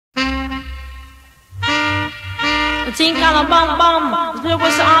Think on a bomb bomb. Look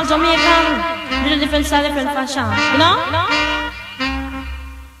what's all Jamaican. Little different style, different fashion. You know?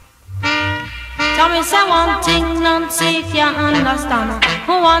 Tell me say one thing Nancy can't understand.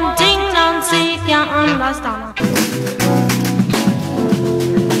 One thing Nancy can't understand.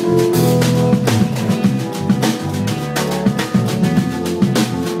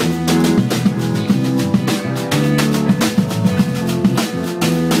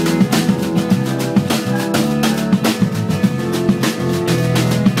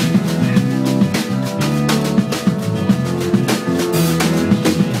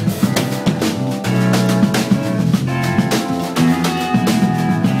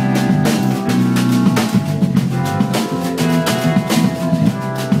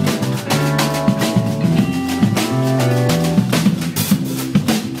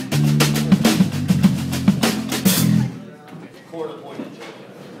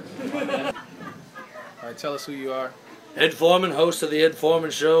 Alright, tell us who you are. Ed Forman, host of the Ed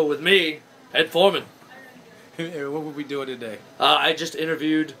Forman Show with me, Ed Forman. What would we do today? I just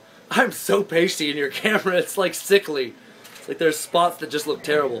interviewed... I'm so pasty in your camera, it's like sickly. It's like there's spots that just look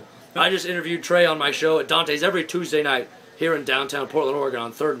terrible. I just interviewed Trey on my show at Dante's every Tuesday night here in downtown Portland, Oregon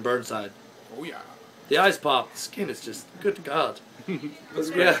on 3rd and Burnside. Oh yeah. The eyes pop, the skin is just, good God.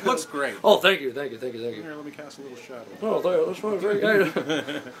 Looks great. Yeah. Looks great. Oh, thank you. Here, let me cast a little shadow. Oh, that's very good.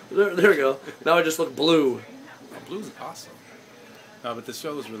 There we go. Now I just look blue. Oh, blue's awesome. No, but the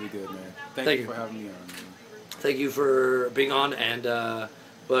show was really good, man. Thank you for having me on, man. Thank you for being on, and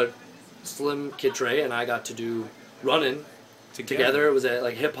but Slimkid3 and I got to do running together. It was at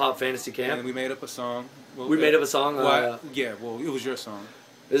like hip hop fantasy camp. And we made up a song. Well, we made up a song. Yeah, well, it was your song.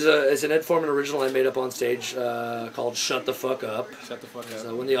 It's an Ed Forman original I made up on stage called "Shut the Fuck Up." Shut the fuck up.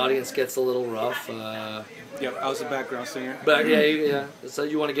 So when the audience gets a little rough. Yeah, I was a background singer. But yeah. So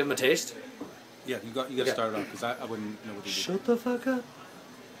you want to give them a taste? Yeah, you got to start it off because I wouldn't know what to do. Shut the fuck up.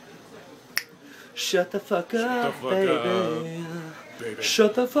 Shut the fuck up, baby.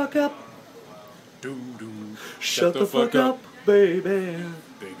 Shut the fuck up. Shut the fuck up, baby.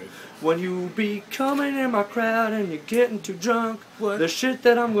 When you be coming in my crowd and you're getting too drunk, the shit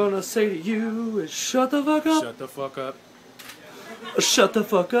that I'm gonna say to you is shut the fuck up. Shut the fuck up. Shut the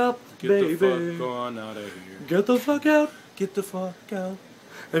fuck up, baby. Get the fuck on out of here. Get the fuck out. Get the fuck out.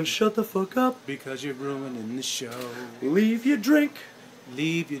 And shut the fuck up. Because you're ruining the show. Leave your drink.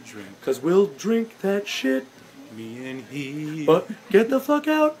 Leave your drink. Cause we'll drink that shit. Me and he. But get the fuck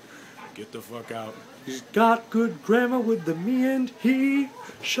out. Get the fuck out. He's got good grammar with the me and he.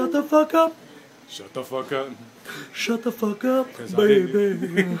 Shut the fuck up. Shut the fuck up. Shut the fuck up,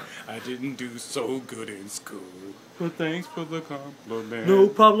 baby. I didn't do so good in school. But thanks for the compliment. No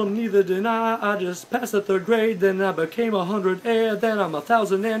problem, neither did I. I just passed the 3rd grade, then I became 100 then I'm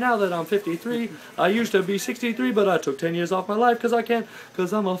 1,000 now that I'm 53. I used to be 63, but I took 10 years off my life because I can't,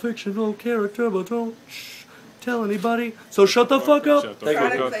 because I'm a fictional character, but don't tell anybody. So shut the fuck up. Shut the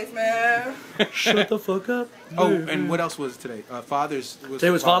fuck up. Place, man. Shut the fuck up. Oh, and what else was today? Today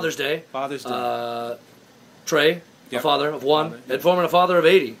was Father's Day. Father's Day. Trey, a father of 1. Ed Forman, a father of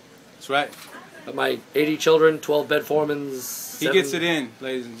 80. That's right. My 80 children, 12 bed Formans. He gets it in,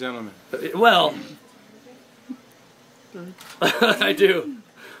 ladies and gentlemen. Well, I do.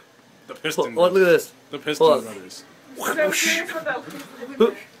 The Piston Look at this. The Piston Brothers.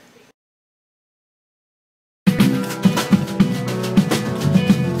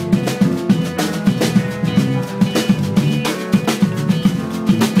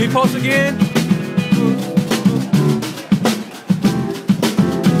 Can you pause again?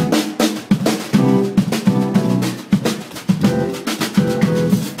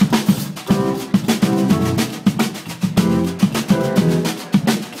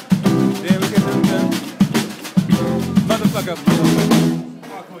 Motherfucker.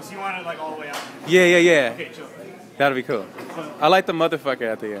 Oh, cool. So you want it like all the way out? Yeah. Okay, chill. That'll be cool. I like the motherfucker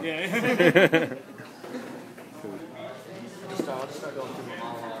at the end. Yeah.